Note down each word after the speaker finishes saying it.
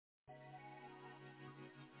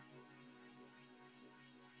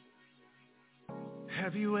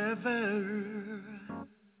Have you ever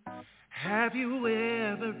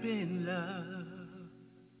been loved?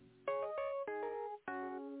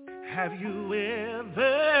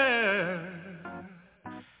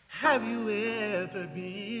 Have you ever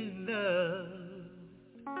been loved?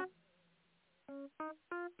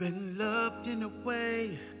 Been loved in a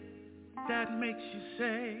way that makes you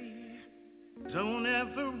say, don't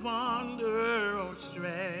ever wander or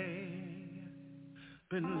stray.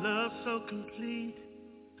 Been loved so complete,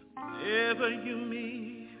 whenever you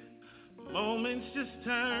meet, moments just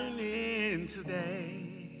turn into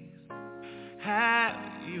days. Have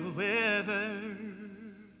you ever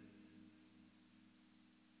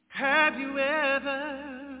Have you ever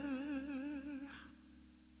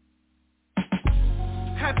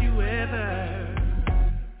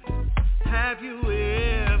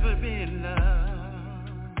been loved?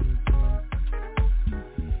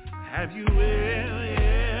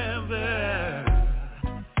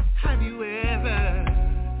 Have you ever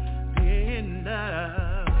been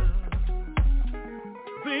loved?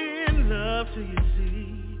 Been loved till you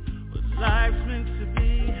see what life's meant to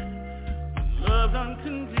be, loved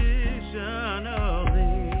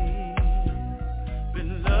unconditionally.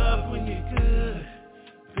 Been loved when you're good,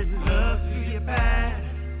 been loved till you're bad,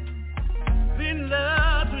 been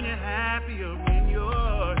loved when you're happy or when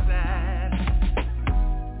you're sad.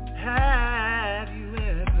 Have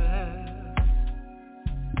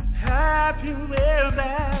you ever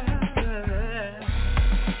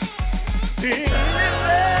been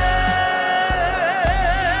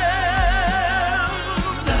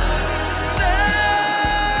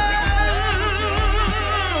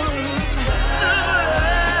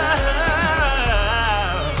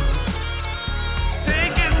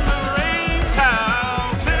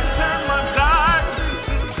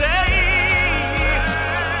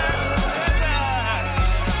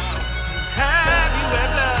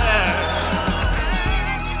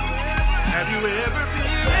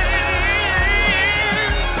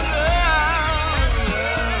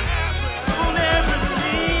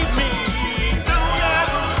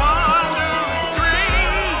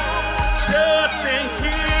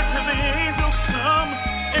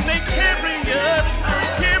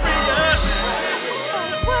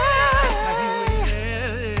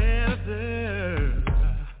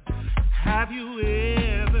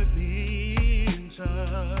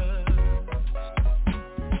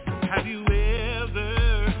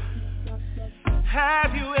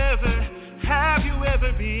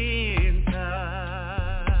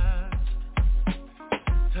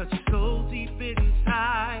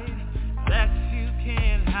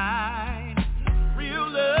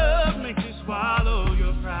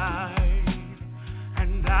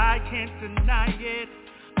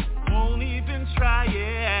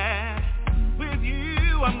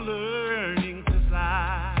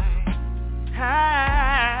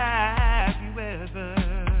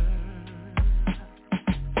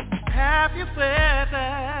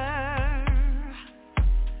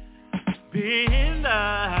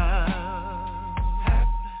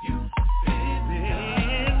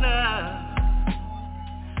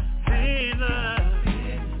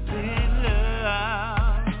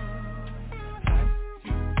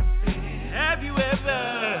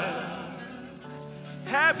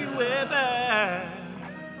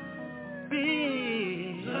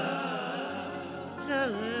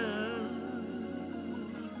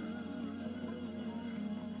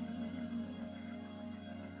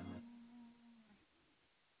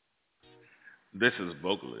This is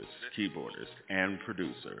vocalist, keyboardist, and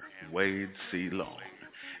producer Wade C. Long,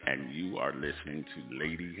 and you are listening to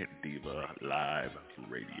Lady Diva Live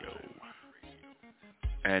Radio.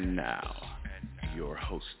 And now, your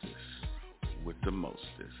hostess with the mostest,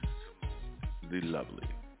 the lovely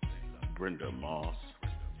Brenda Moss,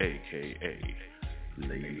 a.k.a.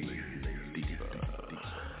 Lady Diva.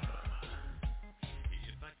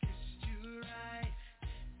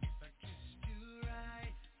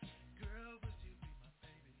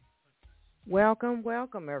 Welcome,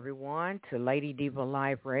 everyone, to Lady Diva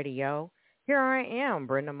Live Radio. Here I am,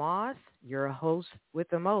 Brenda Moss, your host with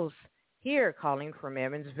the most, here calling from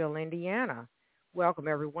Evansville, Indiana. Welcome,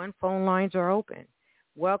 everyone. Phone lines are open.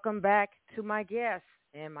 Welcome back to my guest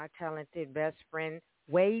and my talented best friend,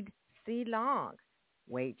 Wade C. Long.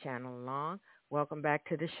 Wade Channel Long. Welcome back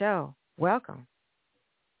to the show. Welcome.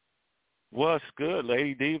 What's good,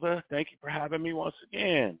 Lady Diva? Thank you for having me once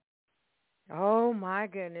again. Oh, my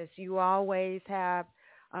goodness. You always have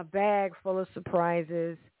a bag full of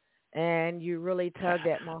surprises, and you really tugged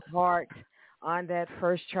at my heart on that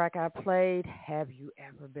first track I played, Have You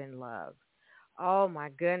Ever Been Loved? Oh, my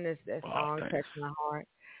goodness, that song touched my heart.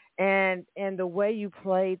 And the way you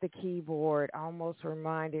played the keyboard almost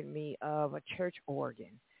reminded me of a church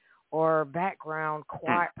organ or background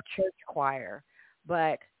choir, church choir.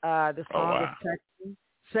 But the Oh, song is wow. touching,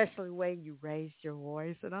 especially the way you raised your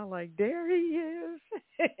voice. And I'm like, there he is.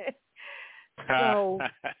 So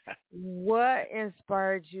what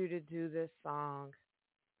inspired you to do this song?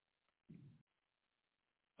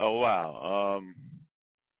 Oh, wow.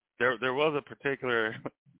 There was a particular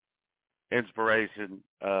inspiration,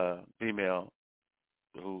 female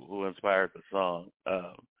who inspired the song.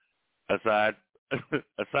 Aside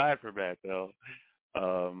aside from that, though,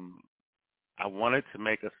 I wanted to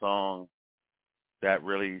make a song that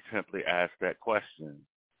really simply asked that question: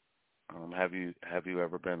 Have you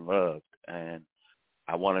ever been loved? And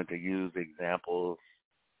I wanted to use examples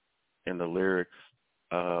in the lyrics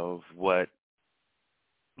of what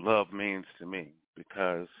love means to me,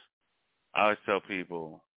 because I always tell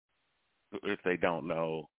people, if they don't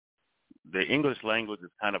know, the English language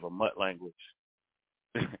is kind of a mutt language.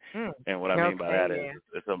 And what I mean by that is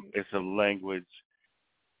it's a language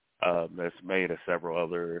that's made of several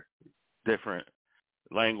other different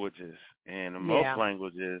languages. And in most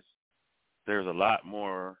languages, there's a lot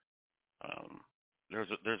more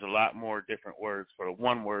there's a lot more different words for the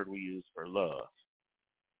one word we use for love.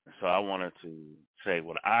 So I wanted to say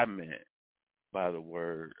what I meant by the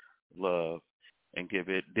word love and give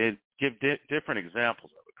different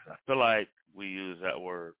examples of it, because I feel like we use that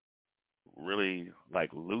word really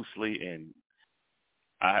like loosely, and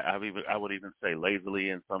I would even say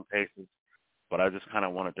lazily in some cases. But I just kind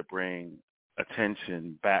of wanted to bring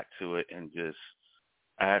attention back to it and just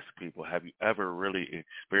ask people, have you ever really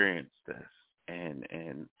experienced this?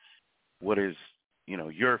 And what is,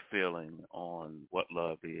 your feeling on what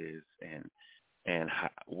love is, and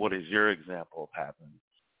what is your example of having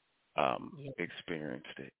experienced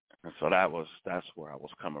it? And so that's where I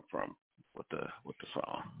was coming from with the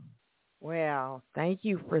song. Well, thank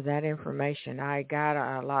you for that information. I got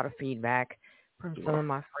a lot of feedback from some of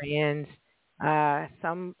my friends.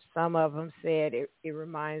 Some of them said it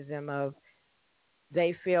reminds them of,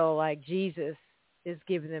 they feel like Jesus is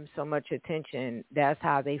giving them so much attention. That's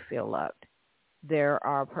how they feel loved. There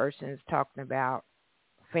are persons talking about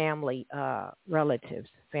family, relatives,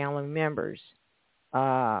 family members,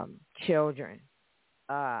 children,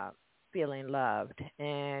 feeling loved.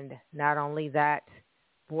 And not only that,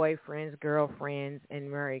 boyfriends, girlfriends, and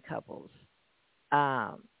married couples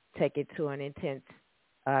take it to an intense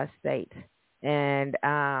state. And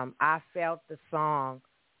I felt the song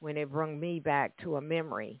when it brought me back to a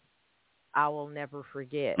memory I will never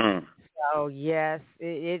forget. So yes,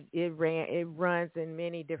 it runs in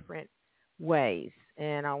many different ways,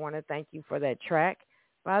 and I want to thank you for that track.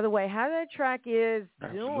 By the way, how that track is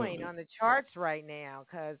doing on the charts right now?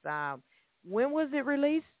 Because when was it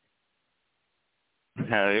released?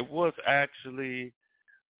 It was actually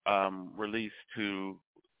released to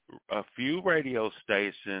a few radio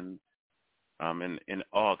stations in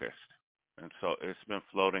August, and so it's been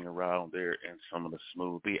floating around there in some of the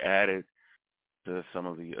smooth. Be added to some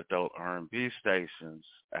of the adult R&B stations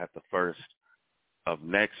at the first of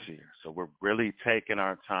next year. So we're really taking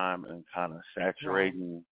our time and kind of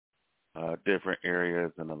saturating different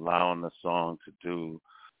areas and allowing the song to do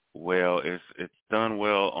well. It's done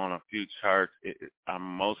well on a few charts. I'm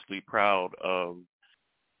mostly proud of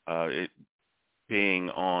it being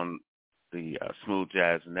on the Smooth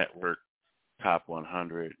Jazz Network Top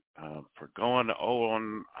 100 for going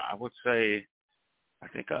on, I would say, I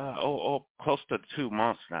think close to 2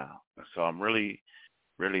 months now. So I'm really,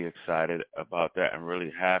 really excited about that. I'm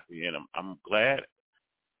really happy, and I'm glad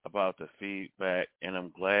about the feedback, and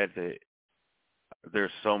I'm glad that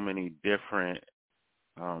there's so many different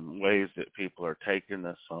ways that people are taking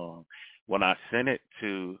the song. When I sent it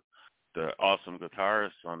to the awesome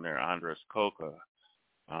guitarist on there, Andres Coca,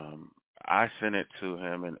 I sent it to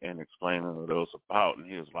him and explained what it was about, and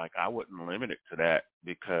he was like, I wouldn't limit it to that,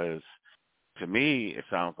 because to me it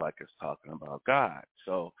sounds like it's talking about God.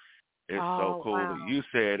 So it's so cool that you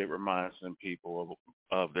said it reminds some people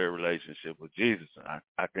of their relationship with Jesus, and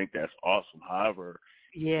I think that's awesome. However,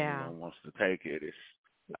 anyone wants to take it,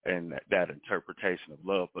 and that interpretation of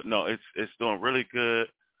love. But no, it's doing really good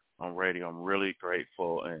on radio. I'm really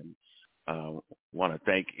grateful, and want to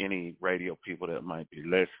thank any radio people that might be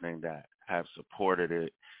listening that have supported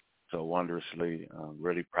it so wondrously. I'm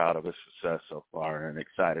really proud of its success so far, and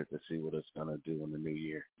excited to see what it's going to do in the new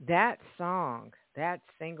year. That song, that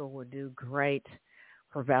single would do great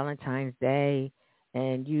for Valentine's Day,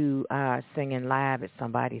 and you singing live at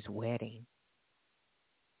somebody's wedding.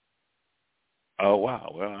 Oh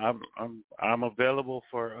wow! Well, I'm available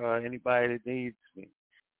for anybody that needs me.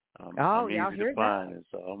 Oh, I'm y'all easy to hear that? find, and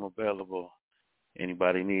so I'm available.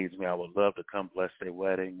 Anybody needs me, I would love to come bless their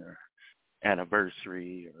wedding or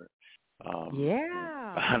anniversary. Or I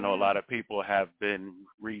know a Yeah. lot of people have been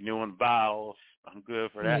renewing vows. I'm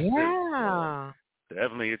good for that too. So Yeah.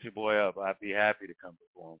 definitely hit your boy up. I'd be happy to come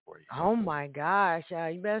perform for you. Oh my gosh,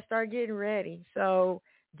 you better start getting ready. So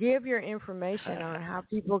give your information on how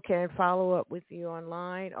people can follow up with you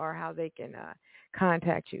online or how they can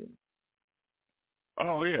contact you.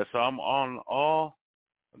 Oh yeah, so I'm on all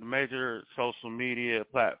the major social media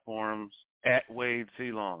platforms at Wade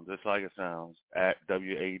C Long, just like it sounds, at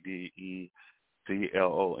WADECLONG.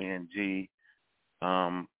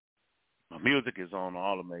 My music is on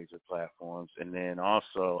all the major platforms, and then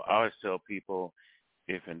also I always tell people,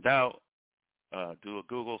 if in doubt, do a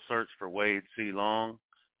Google search for Wade C Long.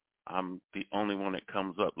 I'm the only one that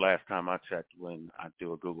comes up last time I checked when I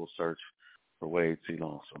do a Google search for Wade C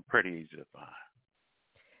Long, so I'm pretty easy to find.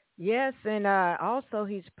 Yes, and also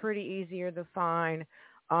he's pretty easier to find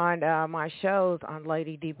on my shows on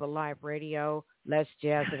Lady Diva Live Radio, Let's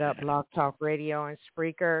Jazz It Up, Blog Talk Radio, and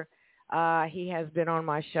Spreaker. He has been on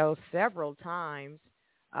my show several times.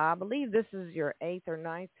 I believe this is your 8th or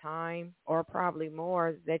 9th time, or probably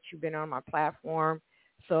more, that you've been on my platform.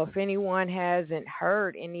 So if anyone hasn't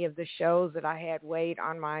heard any of the shows that I had Wade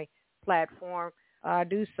on my platform,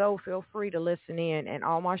 do so. Feel free to listen in, and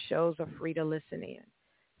all my shows are free to listen in.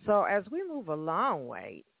 So as we move along,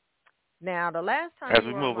 Wade, now the last time as you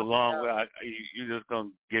we were on move my along, show, well, you're just gonna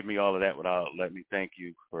give me all of that without letting me thank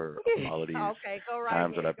you for all of these okay, go right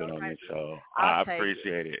times ahead. that I've Go been on right your show. ahead. I I'll take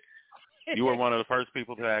appreciate it. You were one of the first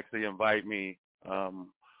people to actually invite me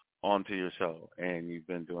onto your show, and you've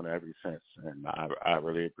been doing it ever since, and I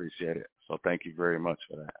really appreciate it. So thank you very much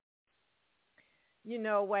for that. You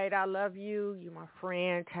know, Wade, I love you. You're my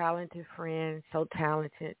friend, talented friend, so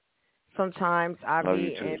talented. Sometimes I Love you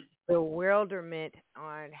be too. in bewilderment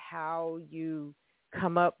on how you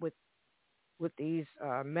come up with these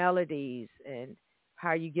melodies and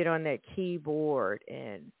how you get on that keyboard,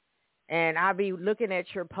 and I be looking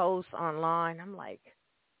at your posts online. I'm like,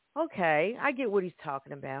 okay, I get what he's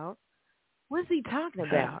talking about. What's he talking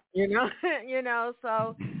about? You know,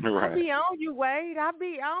 So Right. I'll be on you, Wade. I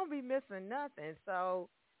don't be missing nothing. So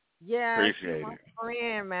yeah, you're Appreciate my it.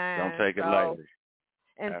 friend, man. Don't take it lightly.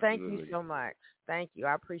 And Absolutely. thank you so much. Thank you.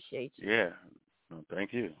 I appreciate you. Yeah. No,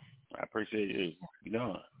 thank you. I appreciate you. You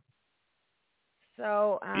know.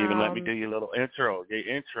 So even let me do your little intro. Your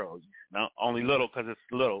intro, not only little because it's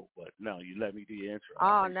little, but no, you let me do your intro.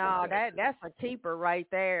 Oh no, that's a keeper right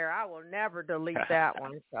there. I will never delete that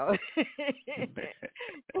one. So,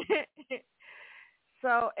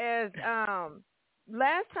 so as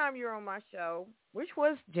last time you were on my show, which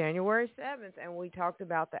was January 7th, and we talked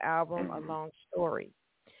about the album A Long Story.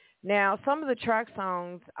 Now, some of the track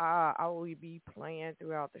songs I will be playing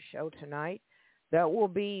throughout the show tonight that will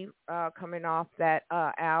be coming off that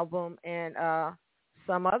album, and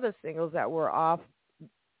some other singles that were off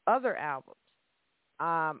other albums.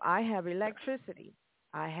 I have Electricity.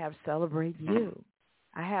 I have Celebrate You.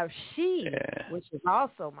 I have She, which is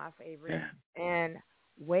also my favorite, and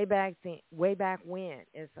Way Back When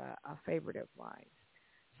is a favorite of mine.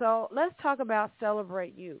 So let's talk about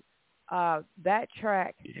Celebrate You. That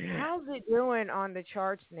track, how's it doing on the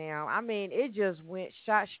charts now? I mean, it just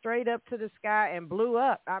shot straight up to the sky and blew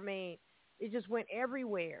up. I mean, it just went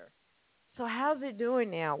everywhere. So how's it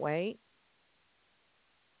doing now, Wade?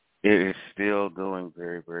 It is still doing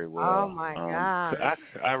very, very well. Oh, my God.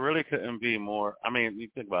 I really couldn't be more. I mean, you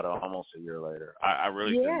think about it, almost a year later. I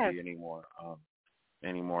really couldn't be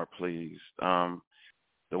any more pleased.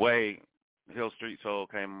 The way Hill Street Soul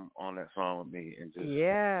came on that song with me and just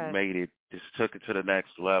made it, just took it to the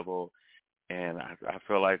next level. And I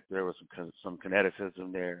feel like there was some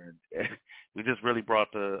kineticism there. We just really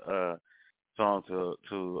brought the song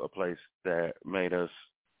to a place that made us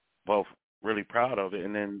both really proud of it.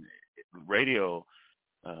 And then radio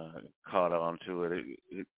caught on to it.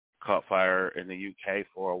 It caught fire in the UK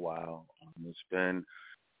for a while. It's been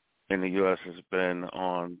in the US. It's been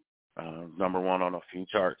on number one on a few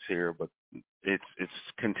charts here, but it's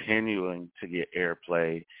continuing to get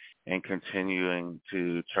airplay and continuing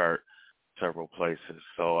to chart several places.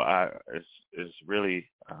 So it's really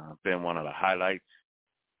been one of the highlights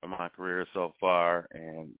of my career so far,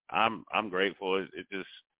 and I'm grateful. It just,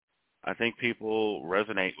 I think people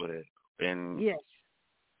resonate with it, and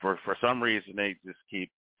for some reason they just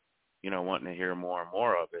keep wanting to hear more and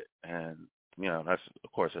more of it, and that's,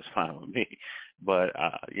 of course, that's fine with me. But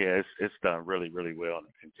it's done really, really well, and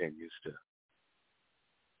it continues to.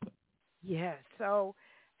 Yeah. So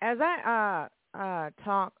as I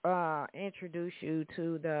introduce you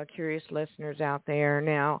to the curious listeners out there.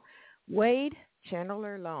 Now, Wade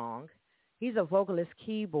Chandler Long, he's a vocalist,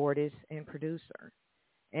 keyboardist, and producer.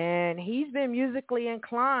 And he's been musically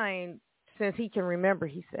inclined since he can remember,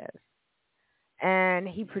 he says. And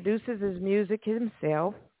he produces his music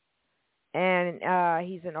himself. And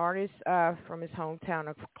he's an artist from his hometown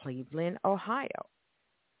of Cleveland, Ohio.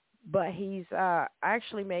 But he's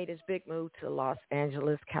actually made his big move to Los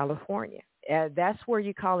Angeles, California. That's where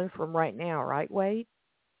you're calling from right now, right, Wade?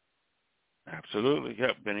 Absolutely.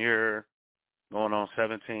 Yep. Been here going on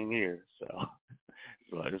 17 years. So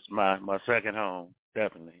it's my second home,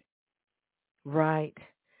 definitely. Right.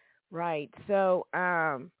 So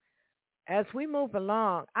as we move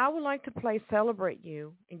along, I would like to play Celebrate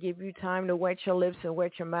You and give you time to wet your lips and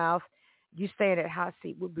wet your mouth. You stay in that hot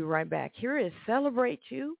seat. We'll be right back. Here is Celebrate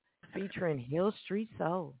You featuring Hill Street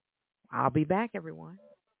Soul. I'll be back, everyone.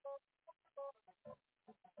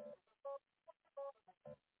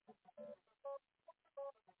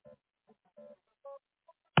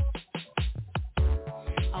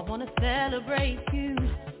 I want to celebrate you.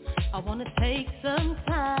 I want to take some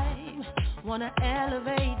time. Want to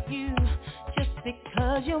elevate you just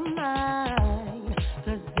because you're mine.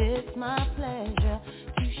 'Cause it's my pleasure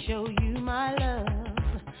to show you my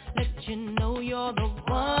love. Let you know you're the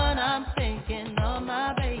one I'm thinking of,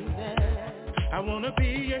 my baby. I want to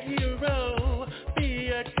be a hero, be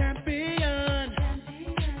a champion.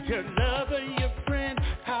 Your lover, your friend,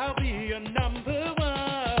 I'll be your number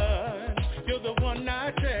one. You're the one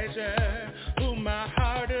I treasure, who my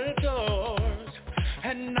heart adores.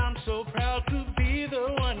 And I'm so proud to be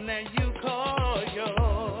the one that you call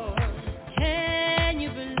yours. Can you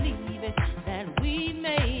believe it, that we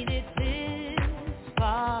made it this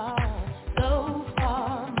far? So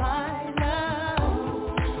far, my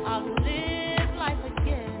love. I'll live life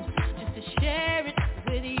again just to share it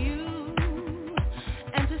with you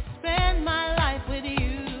and to spend my life with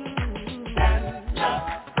you.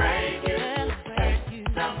 Celebrate you. Celebrate you.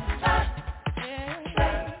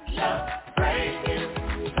 Celebrate you.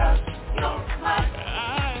 'Cause you're mine. I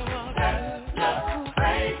want to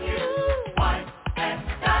celebrate you. Wine and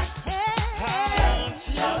dine. I want to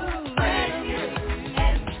celebrate you.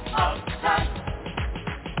 End of time.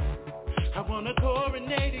 I want to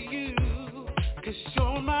coronate you. 'Cause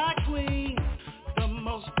you're my queen. The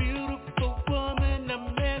most beautiful woman a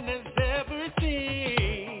man has ever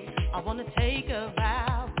seen. I want to take a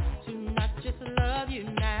vow to not just love you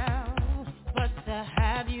now, but to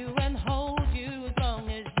have you and hold you as long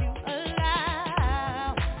as you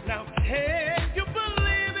allow. Now can you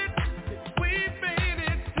believe it? We made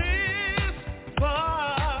it this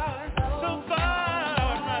far. So far,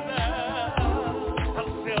 my love.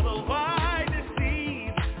 I'll sail the widest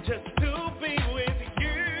seas just to be with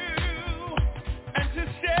you and to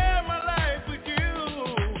share my life with you,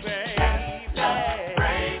 baby.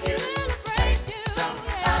 Celebrate you.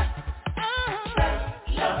 Celebrate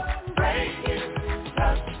you. Celebrate you.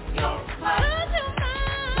 'Cause you're mine.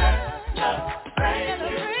 Celebrate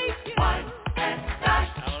you. Wine and dine.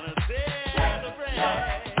 I wanna celebrate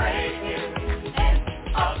you. End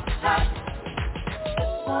of time.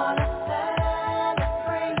 Just wanna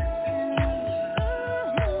celebrate you.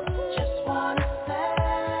 Just wanna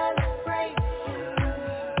celebrate you.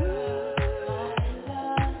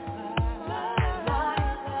 My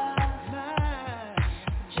love.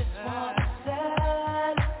 Just wanna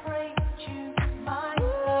celebrate you, my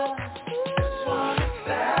love. Just wanna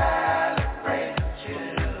celebrate you.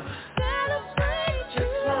 Celebrate you.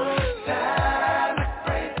 Just wanna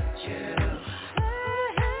celebrate you.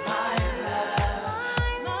 My love.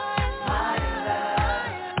 My love.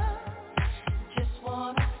 Just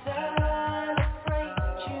wanna celebrate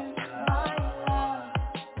you, my love.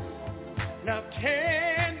 Now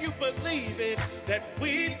can you believe it, that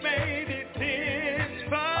we've made it this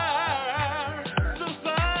far? So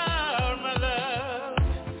far, my love.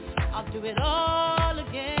 I'll do it all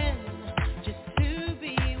again just to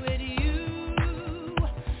be with you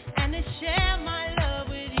and to share my love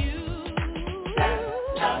with you.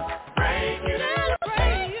 Celebrate you.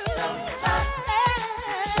 Celebrate you.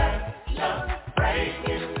 Celebrate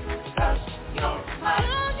you. 'Cause you're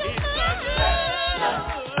mine. It's my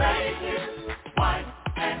celebrate you. Wine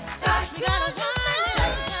and dine. We gotta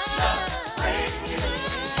Celebrate you.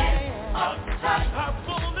 End of time. I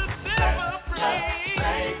wanna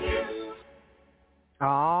celebrate you.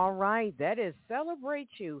 All right, that is Celebrate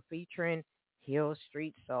You featuring Hill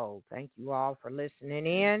Street Soul. Thank you all for listening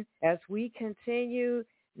in. As we continue,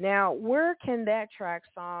 now where can that track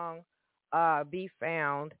song be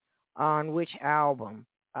found on which album,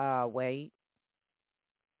 Wade?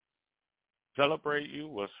 Celebrate You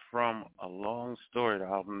was from a Long Story, the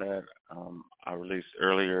album that I released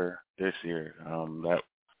earlier this year. That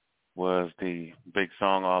was the big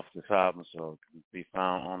song off this album, so it can be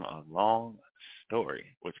found on A Long Story,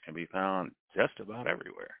 which can be found just about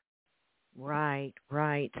everywhere. Right,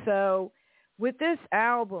 right. So with this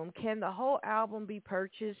album, can the whole album be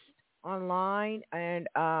purchased online, and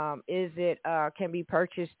is it can be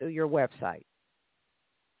purchased through your website?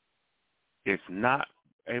 It's not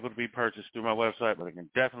able to be purchased through my website, but it can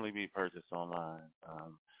definitely be purchased online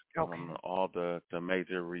from all the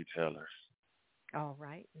major retailers. All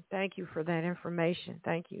right. Thank you for that information.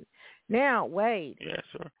 Thank you. Now, Wade, yes,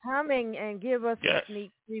 sir. Come and give us a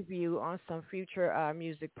sneak preview on some future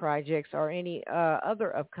music projects or any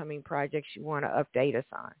other upcoming projects you want to update us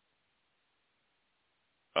on.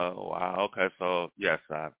 Oh, wow. Okay. So, yes,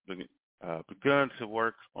 I've begun to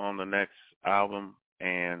work on the next album,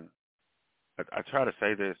 and I try to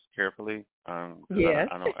say this carefully. Yes.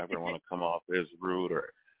 I don't ever want to come off as rude or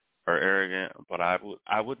arrogant, but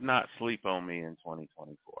I would not sleep on me in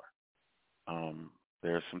 2024.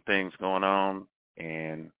 There's some things going on,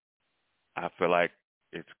 and I feel like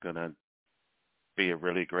it's gonna be a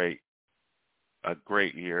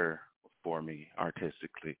great year for me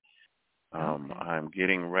artistically. I'm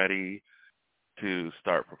getting ready to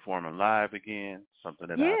start performing live again, something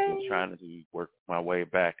that I've been trying to do, work my way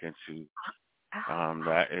back into.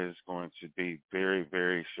 That is going to be very,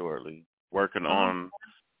 very shortly. Working on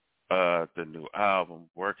the new album,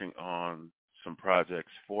 working on some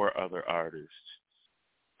projects for other artists.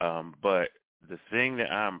 But the thing that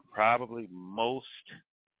I'm probably most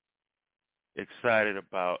excited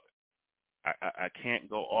about, I can't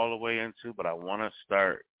go all the way into, but I want to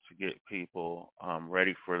start to get people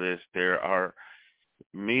ready for this. There are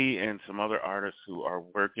me and some other artists who are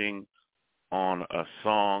working on a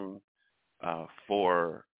song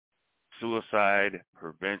for suicide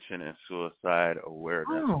prevention and suicide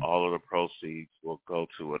awareness. All of the proceeds will go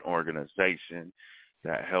to an organization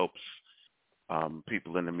that helps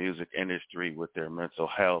people in the music industry with their mental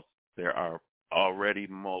health. There are already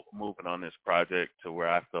moving on this project to where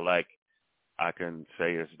I feel like I can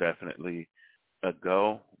say it's definitely a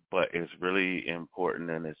go, but it's really important,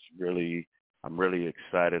 and I'm really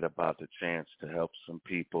excited about the chance to help some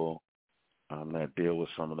people that deal with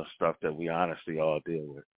some of the stuff that we honestly all deal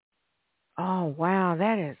with. Oh, wow.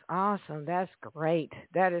 That is awesome. That's great.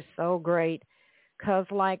 That is so great. Because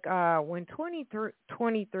like when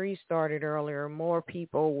 2023 started earlier, more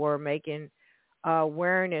people were making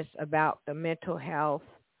awareness about the mental health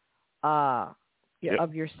of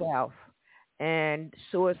yourself and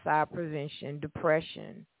suicide prevention,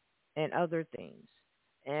 depression, and other things.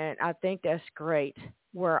 And I think that's great.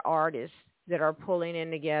 We're artists that are pulling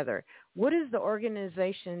in together. What is the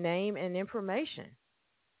organization name and information?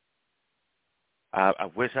 I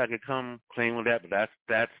wish I could come clean with that, but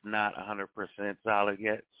that's not 100% solid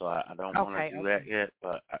yet, so I don't want to do that yet.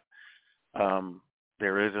 But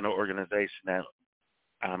there is an organization that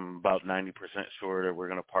I'm about 90% sure that we're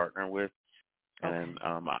going to partner with. And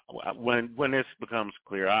when this becomes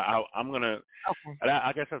clear, I'm going to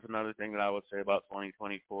I guess that's another thing that I would say about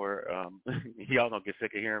 2024. Y'all going to get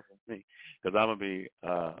sick of hearing from me because I'm going to be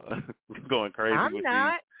going crazy with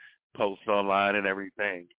these posts online and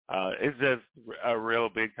everything. It's just a real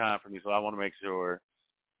big time for me, so I want to make sure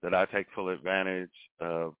that I take full advantage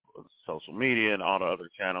of social media and all the other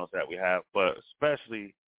channels that we have, but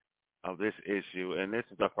especially of this issue. And this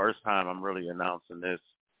is the first time I'm really announcing this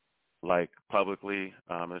like publicly.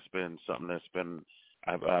 It's been something that's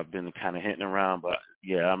I've been kind of hinting around, but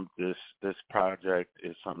yeah, this project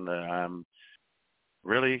is something that I'm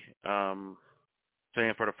really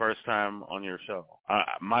saying for the first time on your show.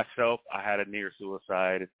 Myself, I had a near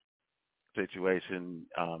suicide situation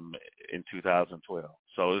in 2012,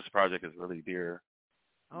 so this project is really dear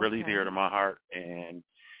to my heart, and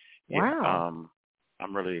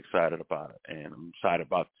I'm really excited about it, and I'm excited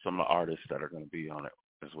about some of the artists that are going to be on it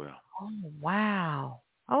as well. Oh, wow.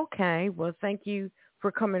 Okay. Well, thank you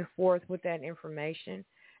for coming forth with that information.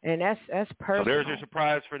 And that's personal. So there's your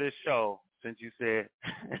surprise for this show, since you said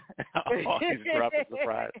I always drop a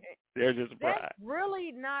surprise. There's your surprise. That's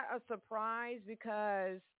really not a surprise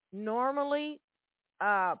because normally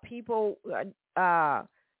people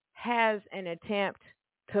has an attempt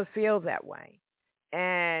to feel that way.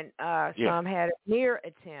 And some had a near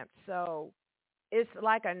attempt. So it's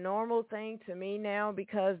like a normal thing to me now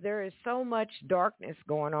because there is so much darkness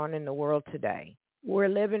going on in the world today. We're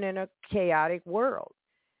living in a chaotic world,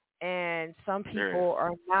 and some people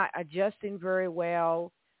are not adjusting very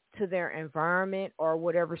well to their environment or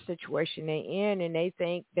whatever situation they're in, and they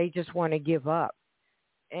think they just want to give up.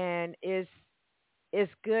 and it's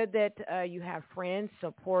good that you have friends,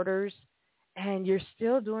 supporters, and you're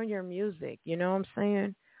still doing your music. You know what I'm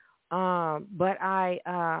saying? But I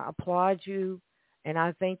applaud you, and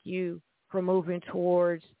I thank you for moving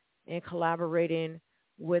towards and collaborating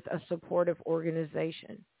with a supportive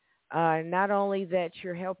organization. Not only that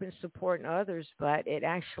you're helping support others, but it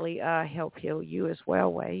actually helped heal you as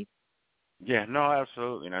well, Wade. Yeah, no,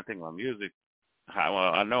 absolutely. And I think my music,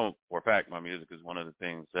 well, I know for a fact my music is one of the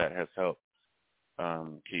things that has helped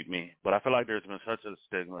keep me. But I feel like there's been such a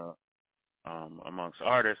stigma amongst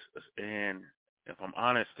artists, and if I'm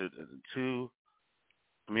honest, the two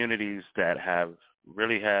communities that have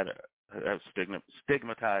really have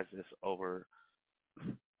stigmatized this over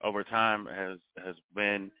time has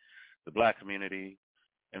been the Black community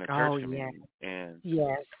and the church community. And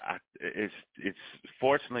Yes. It's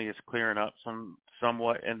fortunately it's clearing up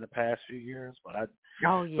somewhat in the past few years, but I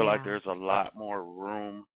feel like there's a lot more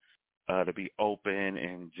room to be open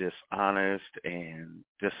and just honest and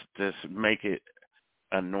just make it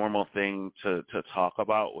a normal thing to talk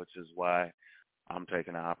about, which is why I'm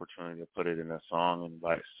taking the opportunity to put it in a song and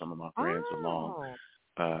invite some of my friends along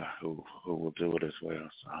who will do it as well.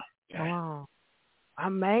 So yeah. Wow.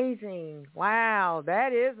 Amazing. Wow,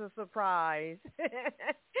 that is a surprise.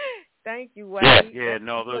 Thank you, Wade. Yeah,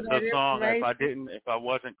 no, the song, if I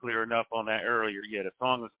wasn't clear enough on that earlier, the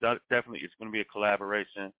song is definitely, it's going to be a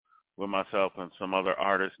collaboration with myself and some other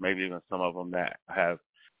artists, maybe even some of them that have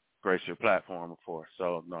graced your platform before.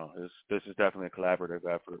 So no, this is definitely a collaborative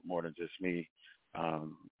effort more than just me.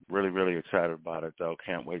 Really, really excited about it, though.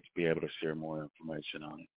 Can't wait to be able to share more information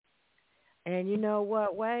on it. And you know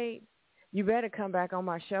what, Wade? You better come back on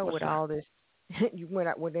my show with all this. You went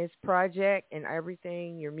up with this project and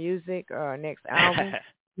everything, your music, next album.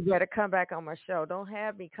 You better come back on my show. Don't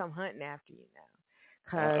have me come hunting after you now,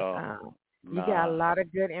 because you got a lot of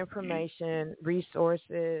good information,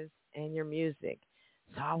 resources, and your music.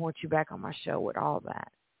 So I want you back on my show with all that.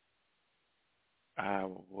 I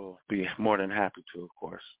will be more than happy to, of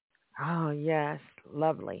course. Oh, yes.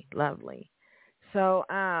 Lovely, lovely. So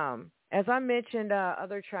as I mentioned,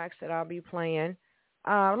 other tracks that I'll be playing,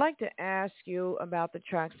 I'd like to ask you about the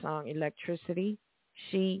track song Electricity,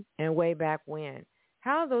 She, and Way Back When.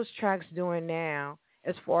 How are those tracks doing now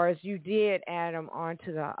as far as you did add them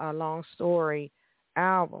onto the Long Story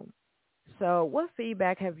album? So what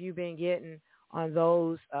feedback have you been getting on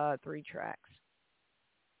those 3 tracks?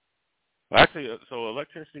 Well, actually, so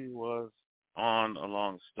Electricity was on A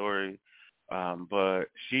Long Story, but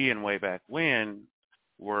She and Way Back When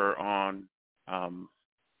were on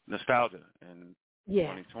Nostalgia in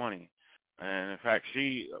 2020. And in fact,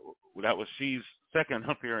 that was She's second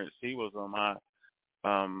appearance. She was on my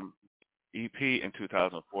EP in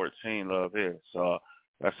 2014, Love Is. So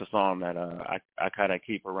that's a song that I kind of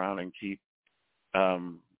keep around and keep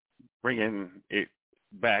bringing it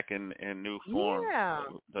back in new form. Yeah.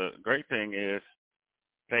 The great thing is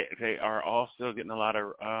they are all still getting a lot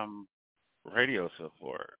of radio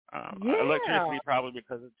support. Electricity probably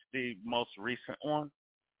because it's the most recent one.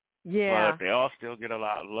 Yeah. But they all still get a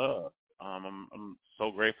lot of love. I'm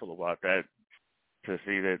so grateful about that, to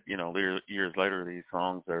see that, years later these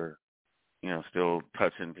songs are, still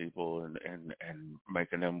touching people and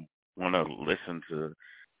making them want to listen to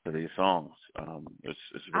these songs. It's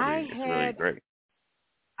really great.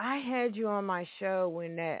 I had you on my show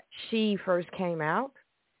when that She first came out,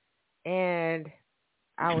 and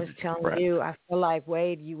I was telling right. you, I feel like,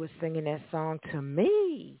 Wade, you were singing that song to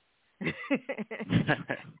me.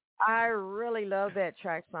 I really love that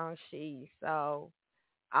track song, She. So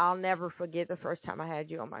I'll never forget the first time I had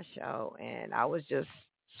you on my show, and I was just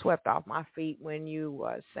swept off my feet when you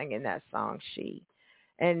were singing that song, She.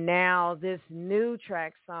 And now this new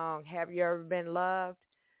track song, Have You Ever Been Loved?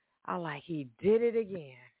 I like, he did it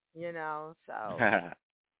again, so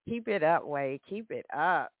keep it up, Wade. Keep it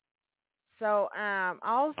up. So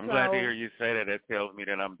also, I'm glad to hear you say that. That tells me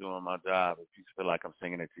that I'm doing my job. If you feel like I'm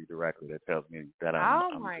singing it to you directly, that tells me that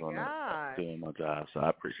I'm doing my job. So I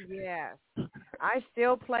appreciate it. Yes. I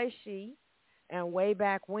still play She and Way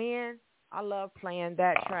Back When. I love playing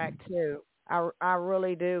that track too. I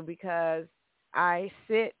really do, because I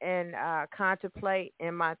sit and contemplate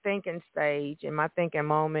in my thinking stage, in my thinking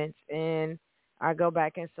moments, and I go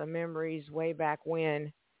back in some memories way back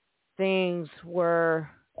when things were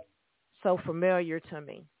so familiar to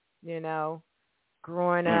me,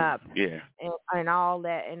 growing up, and all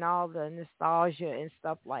that, and all the nostalgia and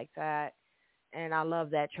stuff like that. And I love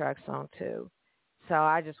that track song too. So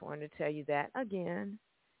I just wanted to tell you that again.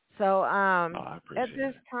 So at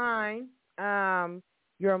this time,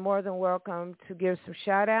 you're more than welcome to give some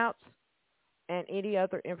shout outs and any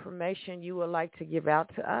other information you would like to give out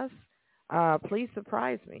to us, please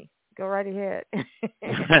surprise me. Go right ahead.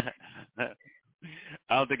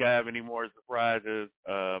 I don't think I have any more surprises,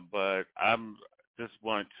 but I'm just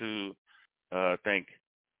want to thank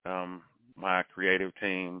my creative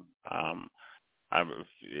team.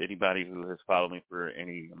 Anybody who has followed me for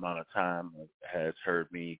any amount of time has heard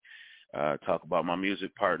me talk about my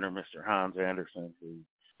music partner, Mr. Hans Anderson, who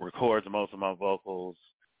records most of my vocals,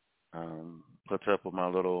 puts up with my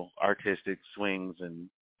little artistic swings and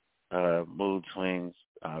mood swings.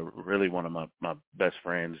 Really one of my best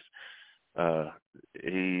friends.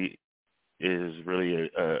 He is really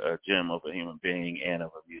a gem of a human being and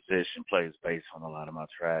of a musician, plays bass on a lot of my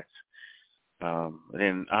tracks. And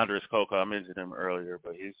then Andres Coca, I mentioned him earlier,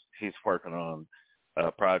 but he's working on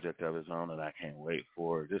a project of his own that I can't wait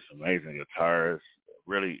for. Just amazing guitarist,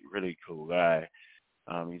 really, really cool guy.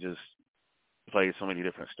 He just plays so many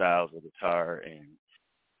different styles of guitar, and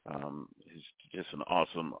he's just an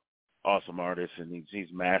awesome artist, and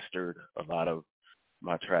he's mastered a lot of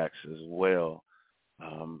my tracks as well.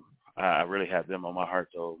 I really have them on my heart,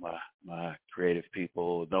 though, my creative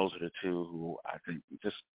people. Those are the two who I think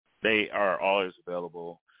they are always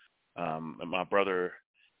available. And my brother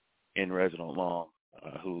in Reginald Long,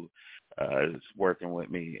 who is working with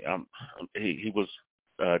me, he was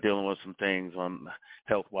dealing with some things on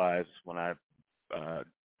health-wise when I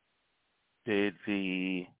did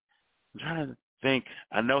I'm trying to think.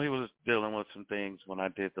 I know he was dealing with some things when I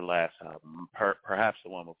did the last album, perhaps the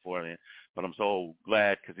one before then, but I'm so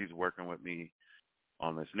glad because he's working with me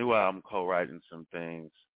on this new album, co-writing some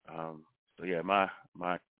things. So yeah, my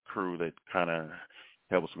crew that kind of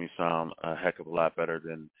helps me sound a heck of a lot better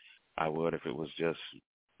than I would if it was just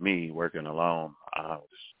me working alone. I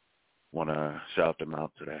just want to shout them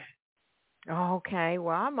out today. Okay,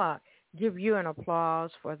 well, I'm going to give you an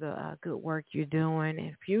applause for the good work you're doing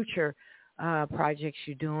and future projects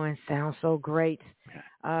you're doing. Sounds so great.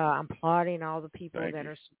 I'm applauding all the people that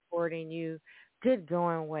are supporting you. Good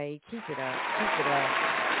going, Wade. Keep it up. Keep it up.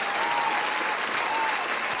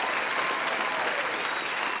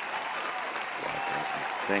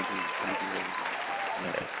 Thank you.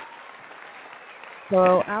 Yeah.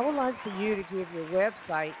 So I would like for you to give your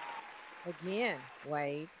website again,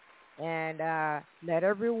 Wade, and let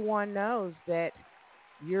everyone know that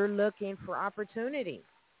you're looking for opportunity.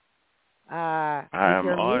 I'm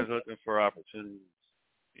always looking for opportunities.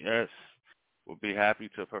 Yes, we'll be happy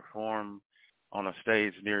to perform on a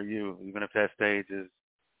stage near you, even if that stage is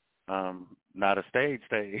not a stage,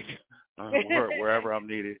 wherever I'm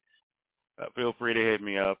needed. Feel free to hit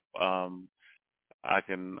me up. I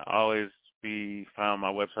can always be found.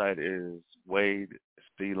 My website is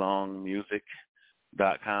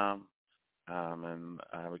WadeCLongmusic.com. And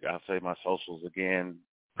I'll say my socials again.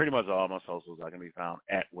 Pretty much all my socials I can be found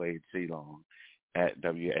at Wade C Long, at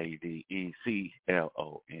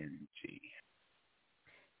WadeCLong.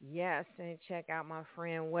 Yes, and check out my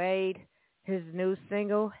friend Wade, his new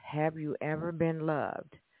single, Have You Ever Been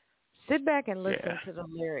Loved? Sit back and listen to the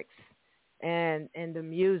lyrics and the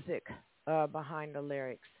music behind the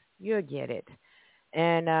lyrics. You'll get it.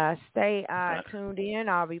 And stay tuned in.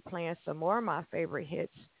 I'll be playing some more of my favorite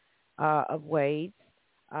hits of Wade's,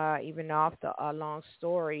 even off the Long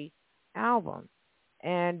Story album.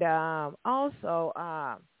 And also,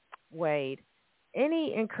 Wade,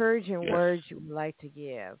 any encouraging words you would like to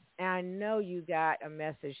give? And I know you got a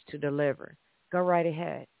message to deliver. Go right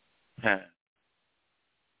ahead.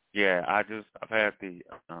 Yeah, I've had the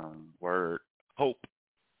word hope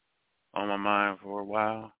on my mind for a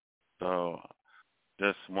while. So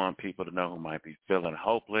just want people to know who might be feeling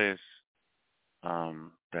hopeless,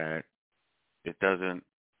 that it doesn't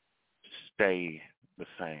stay the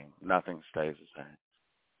same. Nothing stays the same.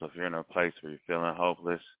 So if you're in a place where you're feeling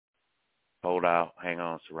hopeless, hold out, hang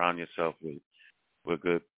on, surround yourself with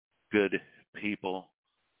good people.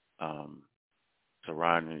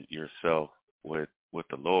 Surround yourself with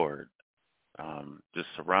the Lord. Just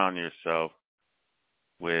surround yourself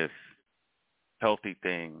with healthy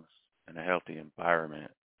things and a healthy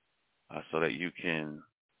environment so that you can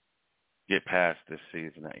get past this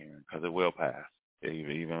season that you're in, because it will pass.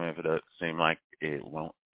 Even if it doesn't seem like it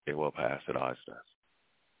won't, it will pass. It always does.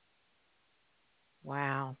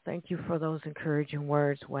 Wow. Thank you for those encouraging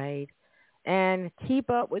words, Wade. And keep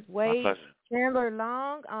up with Wade Chandler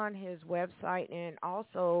Long on his website and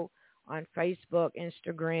also on Facebook,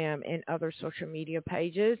 Instagram, and other social media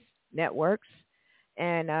pages, networks,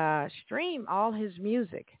 and stream all his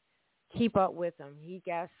music. Keep up with him. He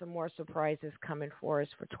got some more surprises coming for us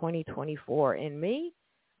for 2024. And me,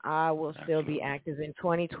 I will still be active in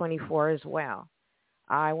 2024 as well.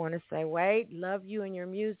 I want to say, Wade, love you and your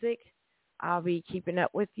music. I'll be keeping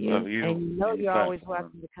up with you. Love you. And you know you're always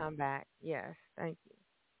welcome to come back. Yes, thank you.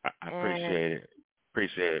 I appreciate it.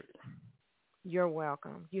 Appreciate it. You're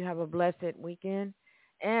welcome. You have a blessed weekend.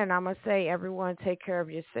 And I must say, everyone, take care of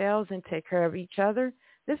yourselves and take care of each other.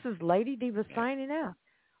 This is Lady Diva signing out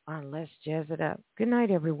on Let's Jazz It Up. Good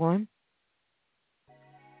night, everyone.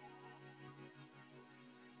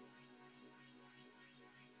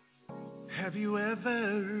 Have you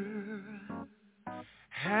ever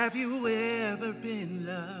been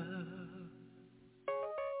loved?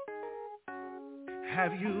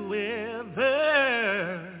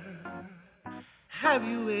 Have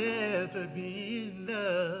you ever been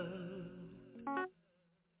loved?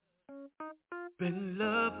 Been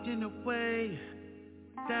loved in a way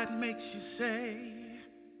that makes you say,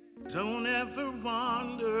 don't ever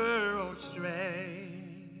wander or stray.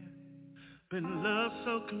 Been loved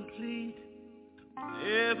so complete,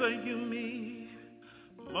 whenever you meet,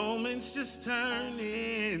 moments just turn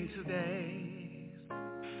into days.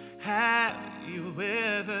 Have you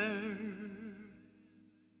ever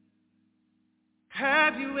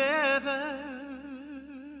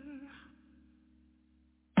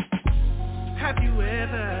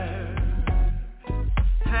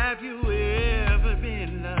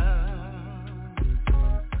been loved?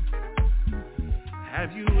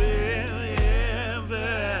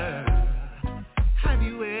 Have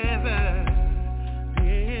you ever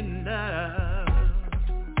been loved?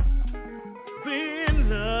 Been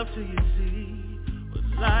loved till you see what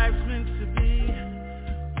life's meant to be,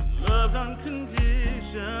 loved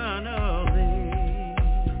unconditionally.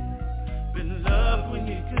 Been loved when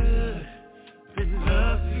you're good, been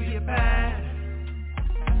loved till you're bad,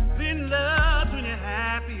 been loved when you're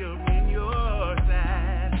happy or when you're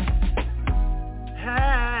sad.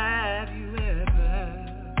 Have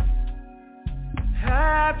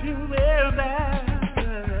you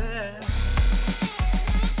ever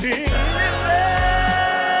been in love?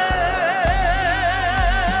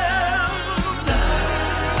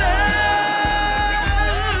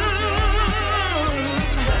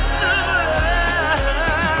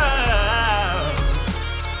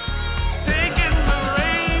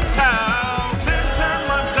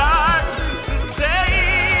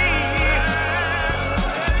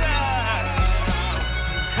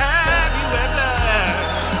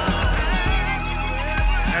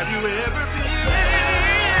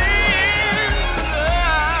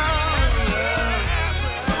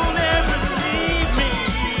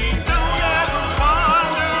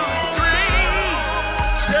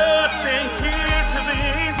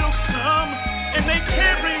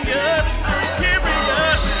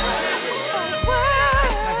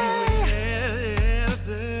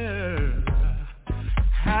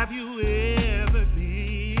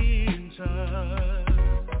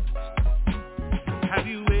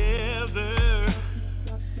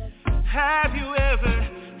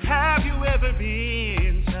 Have you ever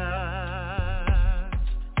been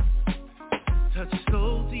touched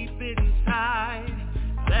so deep inside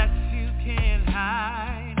that you can't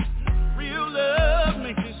hide? Real love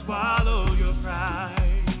makes you swallow your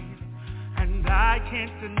pride, and I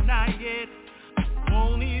can't deny it,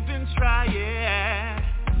 won't even try it.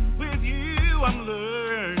 With you I'm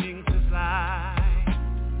learning to fly.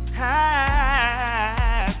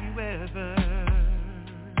 Have you ever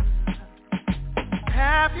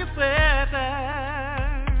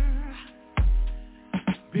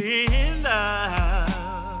been loved?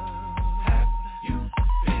 Have you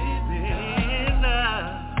been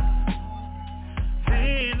loved?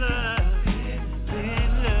 Been loved?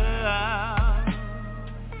 Been loved?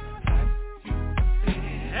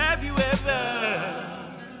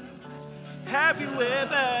 Have you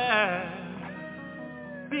ever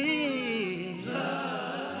been loved?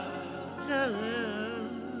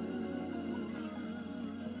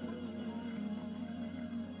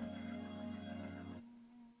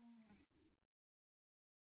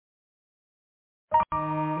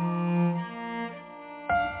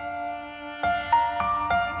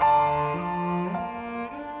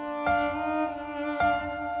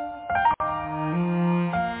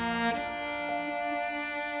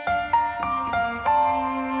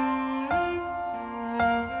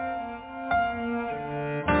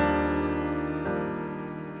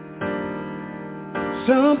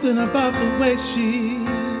 Something about the way she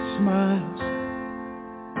smiles,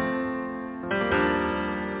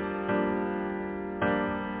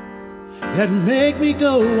 that make me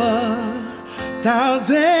go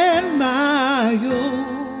 1,000 miles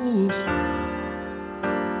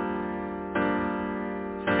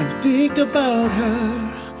and think about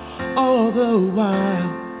her all the while.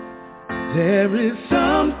 There is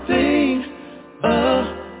something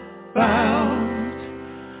about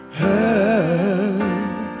her.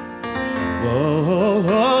 Whoa.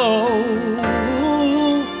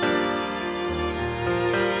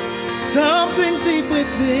 Something deep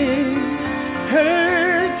within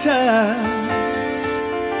her child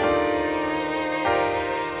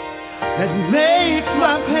that makes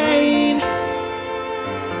my pain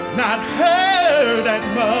not hurt that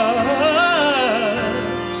much.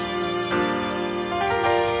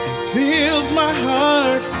 It fills my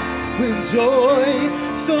heart with joy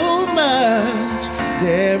so much.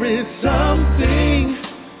 There is something